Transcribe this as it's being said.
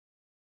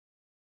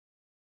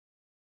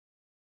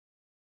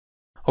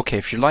Okay,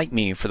 if you're like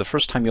me, for the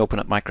first time you open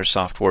up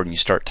Microsoft Word and you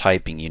start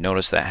typing, you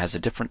notice that it has a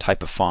different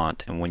type of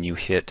font, and when you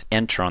hit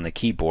enter on the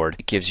keyboard,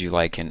 it gives you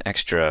like an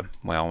extra,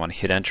 well, I want to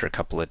hit enter a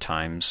couple of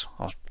times.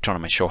 I'll turn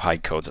on my show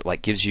hide codes. It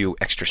like gives you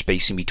extra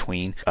spacing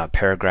between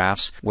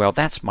paragraphs. Well,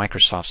 that's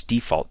Microsoft's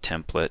default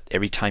template.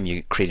 Every time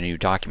you create a new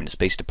document, it's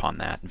based upon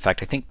that. In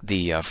fact, I think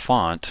the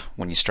font,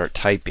 when you start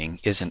typing,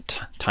 isn't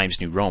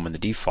Times New Roman, the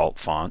default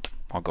font.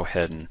 I'll go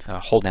ahead and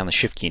hold down the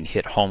shift key and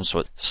hit home so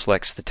it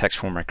selects the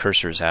text where my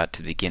cursor is at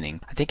to the beginning.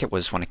 I think it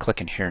was when I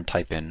click in here and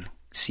type in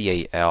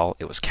CAL,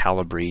 it was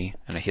Calibri,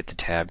 and I hit the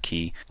tab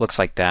key. Looks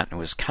like that, and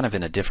it was kind of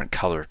in a different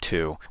color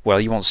too.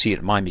 Well, you won't see it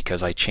in mine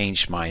because I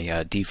changed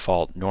my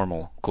default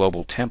normal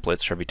global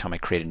templates. So every time I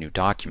create a new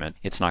document,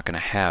 it's not going to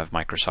have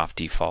Microsoft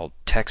default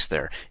text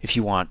there. If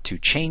you want to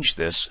change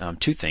this,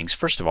 two things.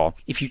 First of all,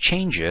 if you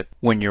change it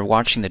when you're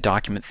watching the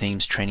document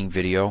themes training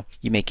video,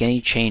 you make any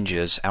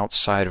changes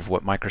outside of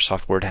what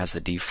Microsoft Word has the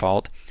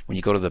default, when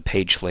you go to the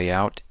page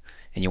layout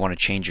and you want to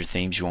change your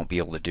themes, you won't be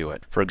able to do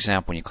it. For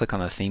example, when you click on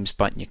the themes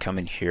button, you come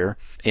in here.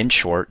 In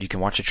short, you can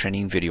watch a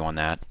training video on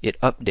that. It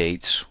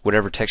updates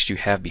whatever text you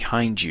have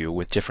behind you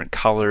with different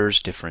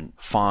colors, different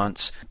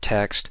fonts,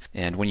 text,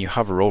 and when you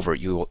hover over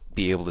it, you'll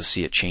be able to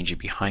see it changing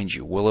behind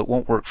you. Well, it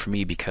won't work for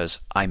me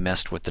because I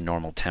messed with the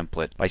normal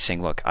template by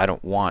saying, look, I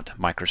don't want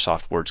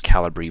Microsoft Word's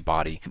Calibri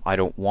body. I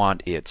don't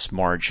want its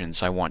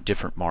margins. I want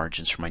different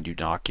margins for my new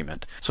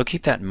document. So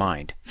keep that in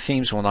mind.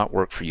 Themes will not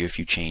work for you if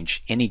you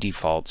change any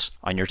defaults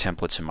on your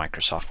templates in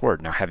Microsoft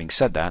Word. Now, having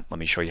said that, let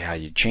me show you how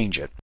you change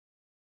it.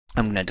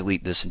 I'm going to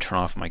delete this and turn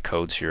off my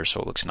codes here so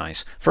it looks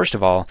nice. First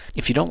of all,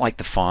 if you don't like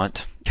the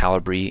font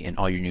Calibri in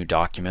all your new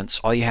documents,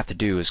 all you have to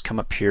do is come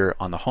up here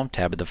on the Home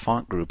tab of the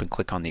font group and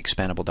click on the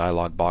expandable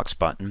dialog box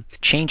button.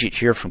 Change it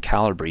here from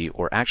Calibri,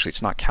 or actually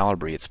it's not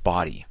Calibri, it's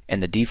Body.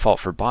 And the default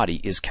for Body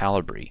is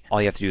Calibri.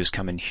 All you have to do is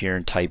come in here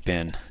and type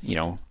in,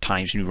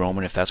 Times New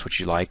Roman if that's what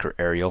you like, or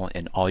Arial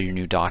in all your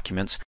new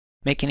documents.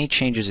 Make any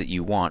changes that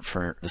you want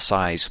for the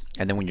size,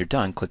 and then when you're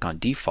done, click on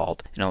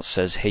Default, and it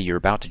says, hey, you're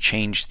about to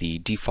change the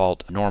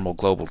default normal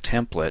global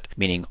template,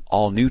 meaning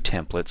all new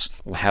templates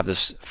will have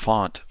this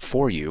font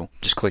for you.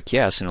 Just click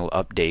Yes, and it'll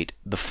update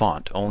the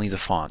font, only the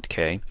font,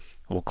 okay?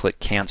 We'll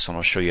click Cancel, and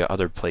I'll show you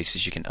other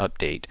places you can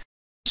update.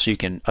 So you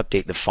can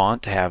update the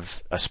font to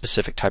have a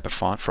specific type of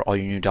font for all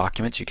your new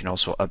documents. You can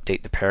also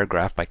update the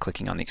paragraph by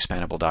clicking on the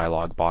expandable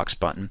dialog box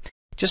button.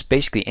 Just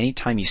basically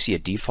anytime you see a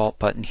default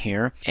button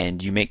here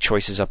and you make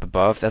choices up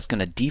above, that's going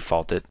to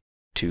default it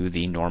to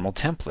the normal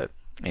template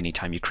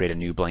anytime you create a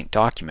new blank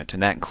document.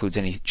 And that includes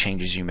any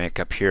changes you make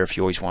up here if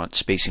you always want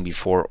spacing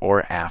before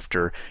or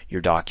after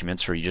your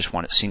documents, or you just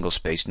want it single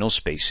spaced, no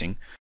spacing.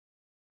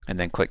 And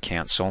then click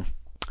Cancel.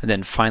 And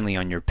then finally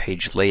on your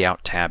page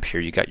layout tab here,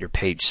 you got your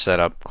page set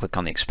up. Click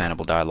on the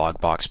expandable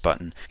dialog box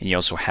button, and you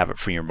also have it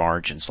for your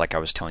margins like I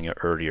was telling you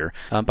earlier.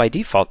 By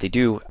default they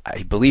do,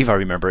 I believe I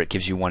remember, it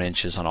gives you 1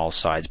 inch on all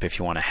sides, but if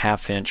you want a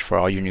 1/2 inch for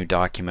all your new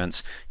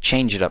documents,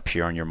 change it up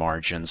here on your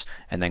margins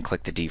and then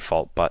click the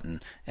default button,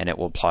 and it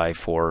will apply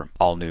for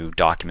all new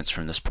documents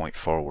from this point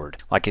forward.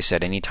 Like I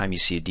said, anytime you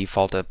see a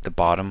default at the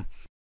bottom,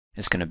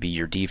 it's going to be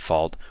your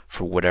default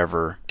for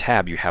whatever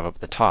tab you have up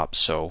at the top.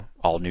 So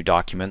all new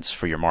documents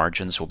for your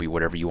margins will be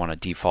whatever you want to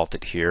default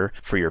it here.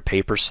 For your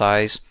paper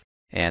size,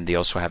 and they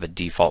also have a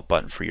default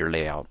button for your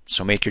layout.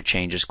 So make your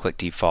changes, click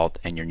default,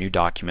 and your new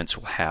documents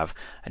will have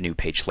a new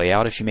page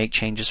layout if you make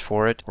changes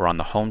for it, or on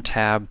the Home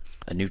tab,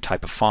 a new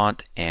type of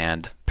font,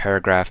 and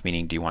paragraph,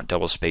 meaning do you want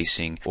double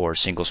spacing or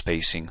single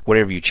spacing,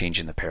 whatever you change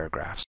in the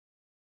paragraphs.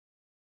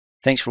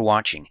 Thanks for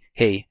watching.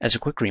 Hey, as a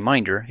quick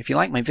reminder, if you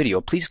like my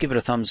video, please give it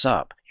a thumbs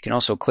up. You can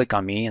also click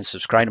on me and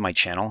subscribe to my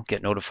channel,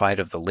 get notified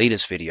of the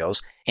latest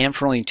videos, and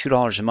for only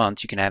 $2 a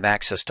month, you can have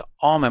access to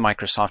all my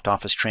Microsoft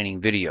Office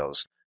training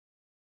videos.